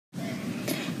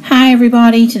Hi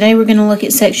everybody, today we're going to look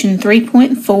at section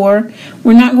 3.4.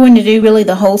 We're not going to do really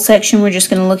the whole section, we're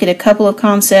just going to look at a couple of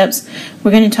concepts.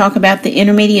 We're going to talk about the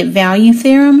intermediate value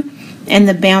theorem and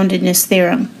the boundedness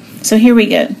theorem. So here we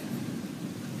go.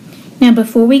 Now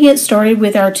before we get started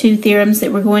with our two theorems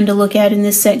that we're going to look at in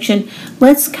this section,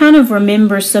 let's kind of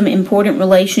remember some important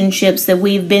relationships that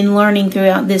we've been learning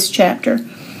throughout this chapter.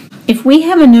 If we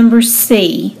have a number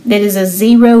c that is a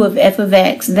 0 of f of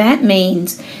x, that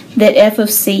means that f of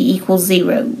c equals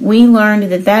 0. We learned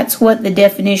that that's what the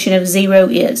definition of 0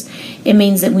 is. It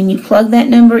means that when you plug that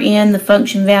number in, the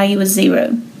function value is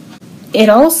 0. It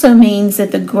also means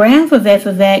that the graph of f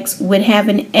of x would have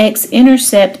an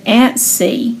x-intercept at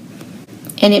c.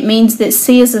 And it means that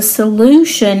c is a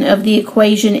solution of the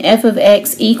equation f of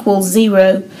x equals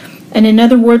 0. And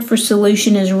another word for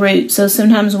solution is root. So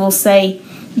sometimes we'll say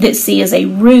that c is a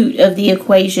root of the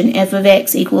equation f of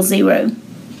x equals 0.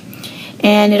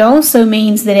 And it also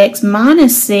means that x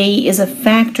minus c is a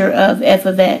factor of f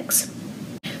of x.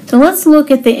 So let's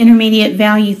look at the intermediate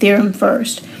value theorem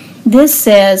first. This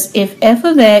says if f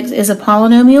of x is a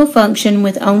polynomial function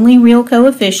with only real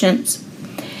coefficients,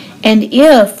 and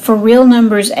if for real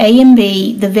numbers a and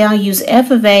b the values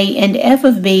f of a and f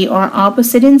of b are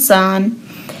opposite in sign,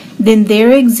 then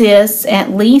there exists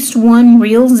at least one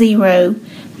real 0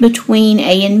 between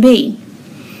a and b.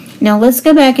 Now let's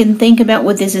go back and think about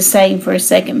what this is saying for a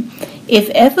second. If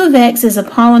f of x is a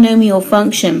polynomial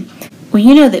function, well,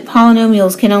 you know that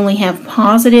polynomials can only have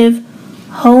positive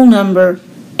whole number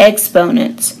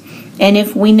exponents. And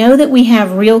if we know that we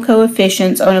have real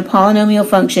coefficients on a polynomial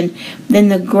function, then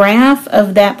the graph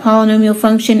of that polynomial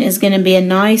function is going to be a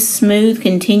nice, smooth,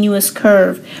 continuous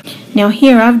curve. Now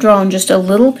here I've drawn just a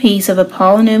little piece of a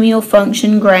polynomial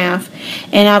function graph,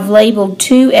 and I've labeled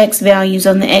two x values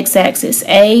on the x-axis,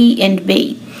 a and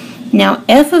b. Now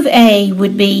f of a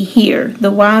would be here. The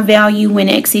y value when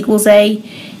x equals a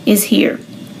is here.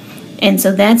 And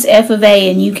so that's f of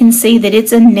a, and you can see that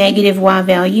it's a negative y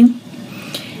value.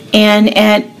 And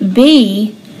at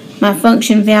b, my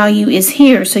function value is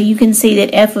here, so you can see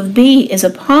that f of b is a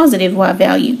positive y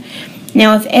value.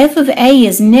 Now if f of a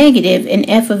is negative and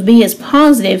f of b is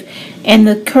positive and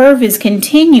the curve is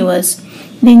continuous,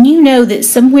 then you know that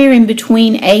somewhere in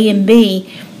between a and b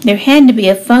there had to be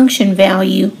a function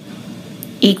value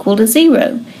equal to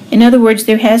 0. In other words,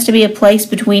 there has to be a place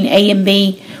between a and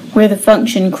b where the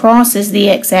function crosses the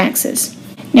x-axis.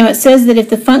 Now it says that if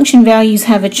the function values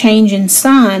have a change in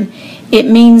sign, it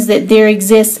means that there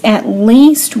exists at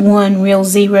least one real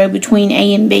 0 between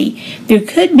a and b. There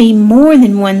could be more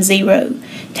than one 0.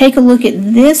 Take a look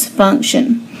at this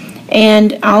function,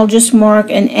 and I'll just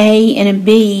mark an a and a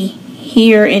b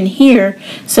here and here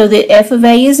so that f of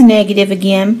a is negative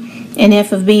again and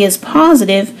f of b is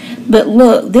positive. But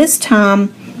look, this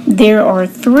time there are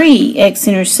 3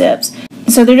 x-intercepts.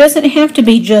 So there doesn't have to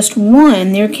be just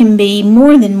one, there can be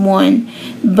more than one,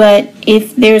 but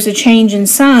if there's a change in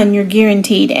sign, you're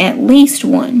guaranteed at least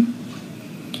one.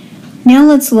 Now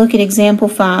let's look at example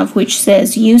 5, which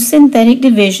says use synthetic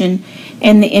division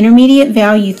and the intermediate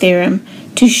value theorem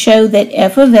to show that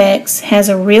f of x has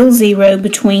a real 0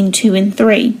 between 2 and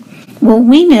 3. Well,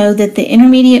 we know that the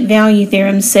intermediate value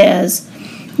theorem says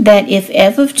that if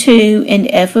f of 2 and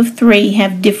f of 3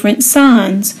 have different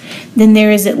signs, then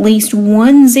there is at least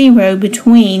one 0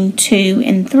 between 2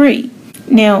 and 3.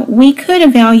 Now, we could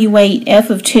evaluate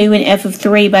f of 2 and f of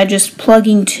 3 by just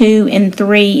plugging 2 and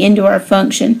 3 into our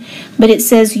function, but it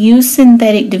says use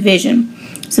synthetic division.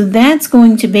 So that's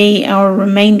going to be our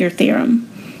remainder theorem.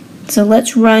 So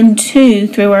let's run 2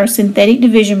 through our synthetic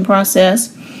division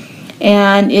process,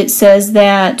 and it says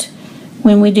that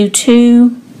when we do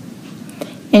 2,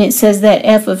 and it says that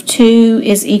f of 2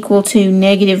 is equal to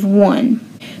negative 1.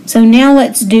 So now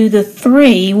let's do the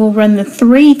 3. We'll run the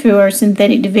 3 through our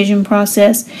synthetic division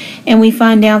process, and we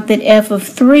find out that f of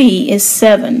 3 is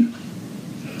 7.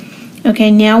 Okay,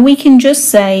 now we can just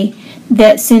say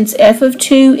that since f of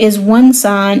 2 is one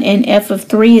sign and f of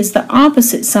 3 is the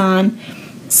opposite sign,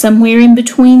 somewhere in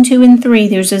between 2 and 3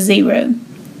 there's a 0.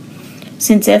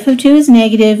 Since f of 2 is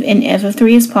negative and f of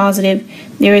 3 is positive,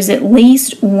 there is at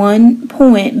least one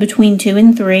point between 2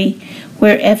 and 3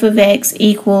 where f of x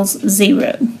equals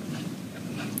 0.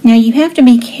 Now you have to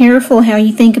be careful how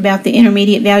you think about the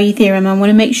intermediate value theorem. I want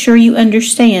to make sure you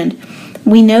understand.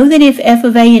 We know that if f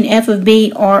of a and f of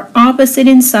b are opposite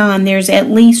in sign, there's at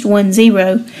least one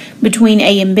 0 between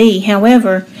a and b.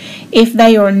 However, if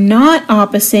they are not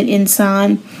opposite in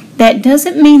sign, that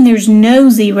doesn't mean there's no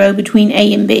 0 between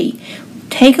a and b.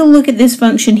 Take a look at this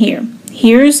function here.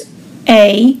 Here's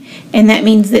a, and that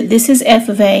means that this is f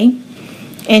of a,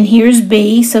 and here's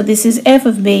b, so this is f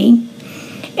of b.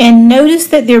 And notice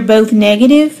that they're both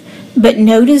negative, but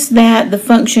notice that the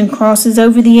function crosses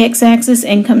over the x-axis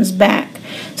and comes back.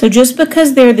 So just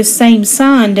because they're the same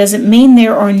sign doesn't mean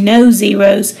there are no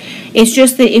zeros. It's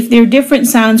just that if they're different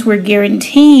signs, we're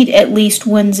guaranteed at least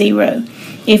one zero.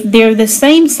 If they're the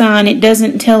same sign, it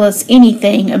doesn't tell us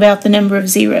anything about the number of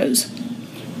zeros.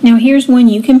 Now here's one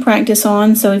you can practice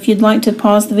on, so if you'd like to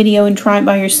pause the video and try it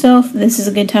by yourself, this is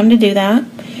a good time to do that.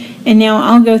 And now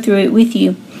I'll go through it with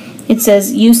you. It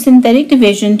says, use synthetic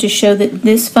division to show that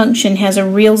this function has a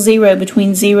real zero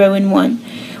between 0 and 1.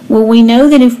 Well, we know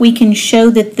that if we can show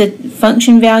that the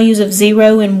function values of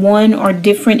 0 and 1 are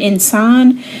different in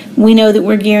sign, we know that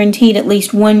we're guaranteed at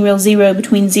least one real zero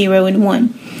between 0 and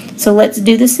 1. So let's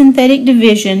do the synthetic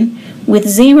division with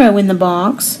 0 in the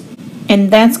box, and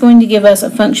that's going to give us a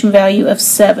function value of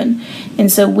 7.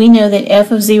 And so we know that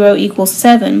f of 0 equals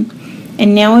 7.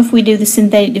 And now if we do the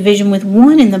synthetic division with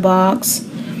 1 in the box,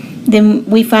 then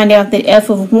we find out that f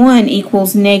of 1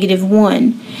 equals negative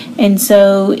 1. And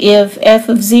so if f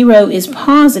of 0 is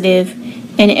positive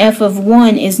and f of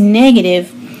 1 is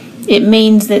negative, it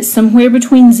means that somewhere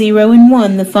between 0 and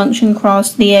 1 the function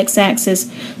crossed the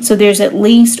x-axis, so there's at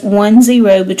least one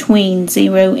zero between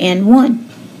 0 and 1.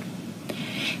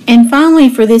 And finally,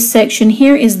 for this section,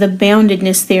 here is the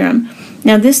boundedness theorem.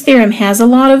 Now this theorem has a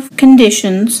lot of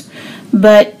conditions,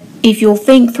 but if you'll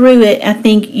think through it, I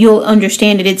think you'll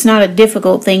understand it. It's not a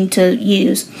difficult thing to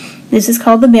use. This is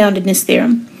called the boundedness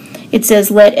theorem. It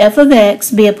says, let f of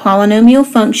x be a polynomial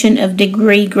function of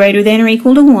degree greater than or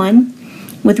equal to 1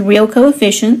 with real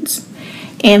coefficients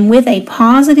and with a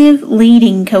positive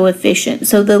leading coefficient.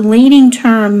 So the leading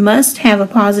term must have a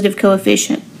positive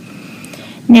coefficient.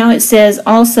 Now it says,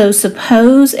 also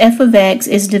suppose f of x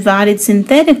is divided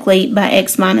synthetically by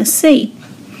x minus c.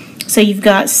 So you've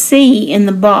got c in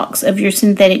the box of your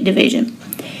synthetic division.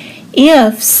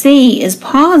 If c is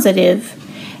positive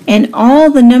and all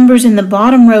the numbers in the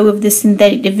bottom row of the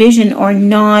synthetic division are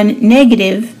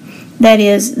non-negative, that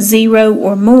is 0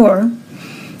 or more,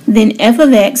 then f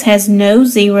of x has no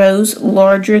zeros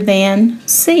larger than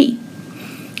c.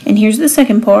 And here's the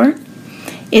second part.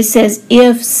 It says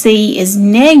if c is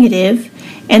negative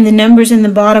and the numbers in the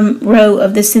bottom row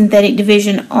of the synthetic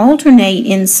division alternate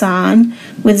in sign,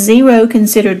 with 0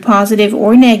 considered positive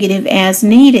or negative as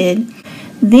needed,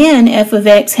 then f of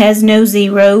x has no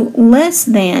zero less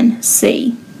than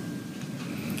c.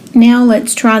 Now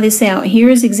let's try this out. Here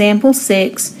is example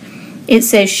 6. It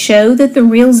says, show that the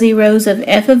real zeros of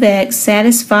f of x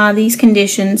satisfy these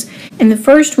conditions, and the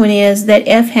first one is that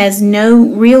f has no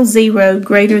real zero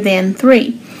greater than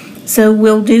 3. So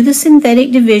we'll do the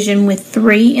synthetic division with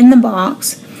 3 in the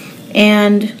box,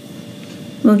 and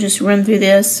we'll just run through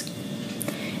this.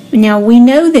 Now we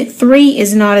know that 3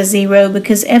 is not a zero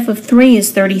because f of 3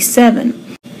 is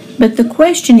 37. But the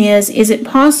question is it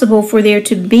possible for there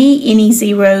to be any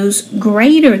zeros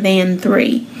greater than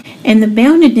 3? And the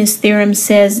boundedness theorem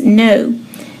says no.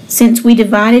 Since we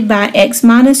divided by x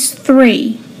minus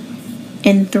 3,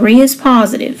 and 3 is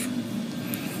positive,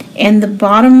 and the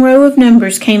bottom row of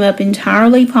numbers came up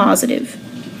entirely positive,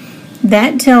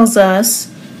 that tells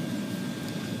us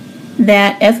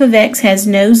that f of x has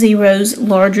no zeros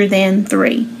larger than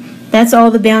 3. That's all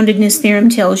the boundedness theorem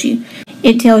tells you.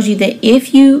 It tells you that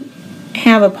if you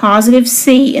have a positive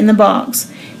c in the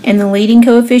box and the leading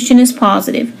coefficient is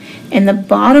positive and the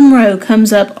bottom row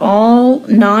comes up all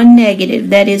non-negative,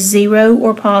 that is 0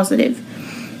 or positive,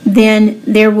 then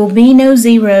there will be no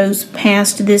zeros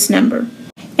past this number.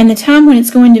 And the time when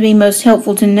it's going to be most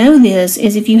helpful to know this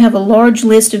is if you have a large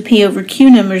list of p over q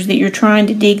numbers that you're trying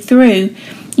to dig through.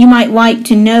 You might like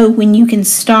to know when you can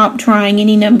stop trying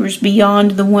any numbers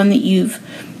beyond the one that you've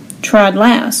tried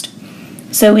last.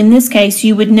 So in this case,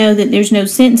 you would know that there's no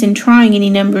sense in trying any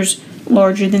numbers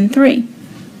larger than 3.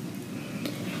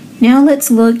 Now let's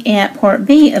look at part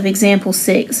B of example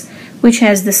 6, which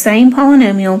has the same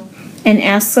polynomial and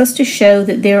asks us to show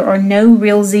that there are no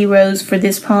real zeros for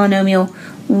this polynomial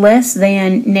less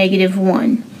than negative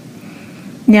 1.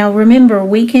 Now remember,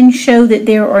 we can show that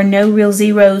there are no real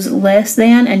zeros less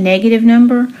than a negative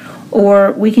number,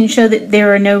 or we can show that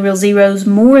there are no real zeros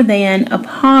more than a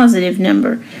positive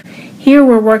number. Here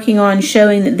we're working on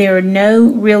showing that there are no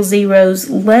real zeros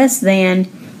less than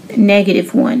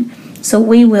negative 1. So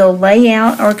we will lay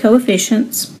out our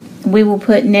coefficients. We will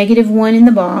put negative 1 in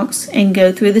the box and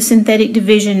go through the synthetic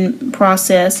division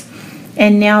process.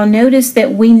 And now notice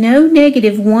that we know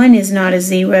negative 1 is not a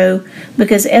zero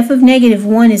because f of negative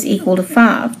 1 is equal to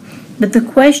 5. But the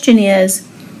question is,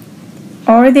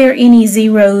 are there any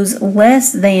zeros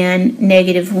less than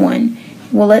negative 1?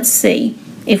 Well, let's see.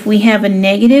 If we have a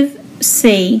negative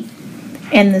c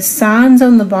and the signs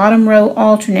on the bottom row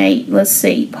alternate, let's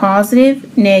see,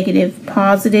 positive, negative,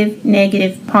 positive,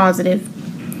 negative, positive,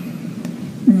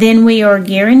 then we are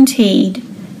guaranteed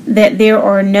that there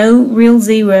are no real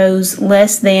zeros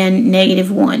less than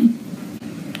 -1.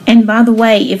 And by the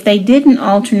way, if they didn't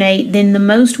alternate, then the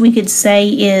most we could say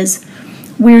is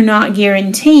we're not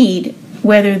guaranteed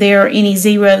whether there are any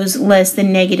zeros less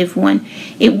than -1.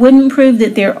 It wouldn't prove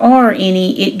that there are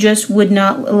any, it just would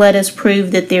not let us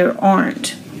prove that there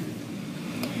aren't.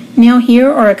 Now here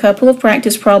are a couple of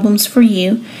practice problems for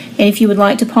you, and if you would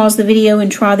like to pause the video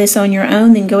and try this on your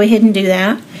own, then go ahead and do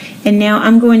that. And now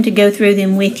I'm going to go through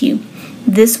them with you.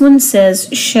 This one says,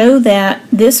 show that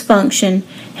this function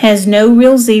has no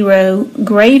real zero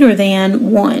greater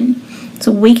than 1.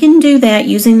 So we can do that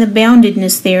using the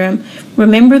boundedness theorem.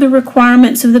 Remember the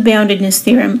requirements of the boundedness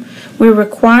theorem. We're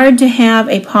required to have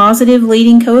a positive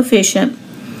leading coefficient,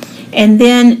 and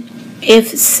then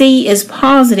if C is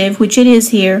positive, which it is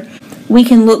here, we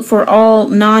can look for all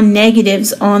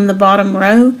non-negatives on the bottom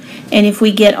row, and if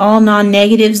we get all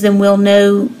non-negatives, then we'll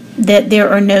know that there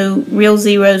are no real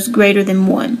zeros greater than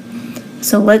 1.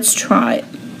 So let's try it.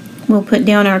 We'll put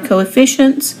down our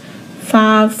coefficients,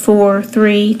 5, 4,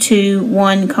 3, 2,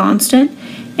 1 constant,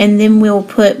 and then we'll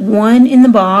put 1 in the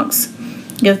box,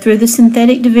 go through the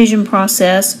synthetic division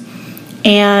process,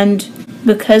 and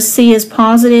because C is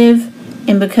positive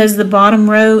and because the bottom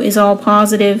row is all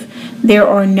positive, there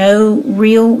are no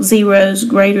real zeros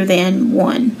greater than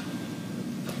 1.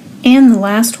 And the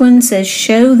last one says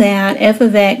show that f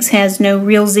of x has no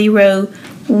real zero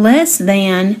less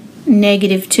than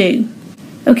 -2.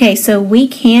 Okay, so we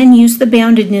can use the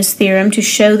boundedness theorem to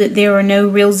show that there are no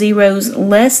real zeros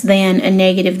less than a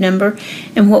negative number,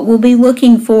 and what we'll be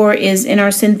looking for is in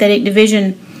our synthetic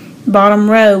division bottom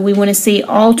row, we want to see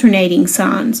alternating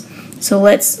signs. So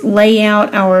let's lay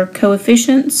out our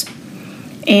coefficients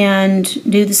and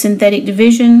do the synthetic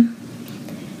division.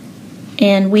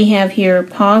 And we have here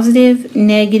positive,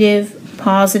 negative,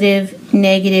 positive,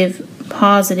 negative,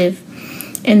 positive.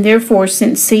 And therefore,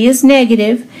 since C is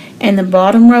negative and the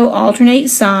bottom row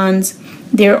alternates signs,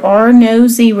 there are no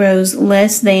zeros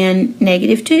less than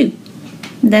 -2.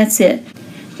 That's it.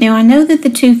 Now I know that the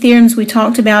two theorems we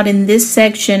talked about in this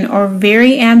section are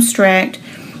very abstract.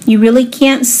 You really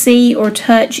can't see or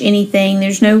touch anything.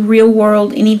 There's no real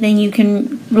world anything you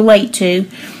can relate to.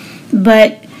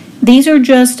 But these are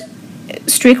just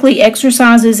strictly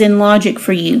exercises in logic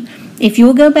for you. If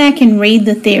you'll go back and read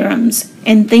the theorems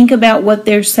and think about what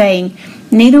they're saying,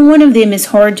 neither one of them is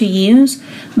hard to use,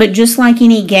 but just like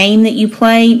any game that you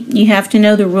play, you have to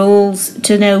know the rules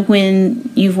to know when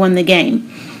you've won the game.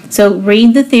 So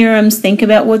read the theorems, think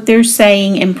about what they're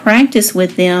saying, and practice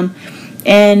with them,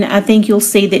 and I think you'll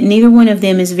see that neither one of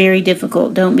them is very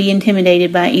difficult. Don't be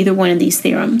intimidated by either one of these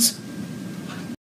theorems.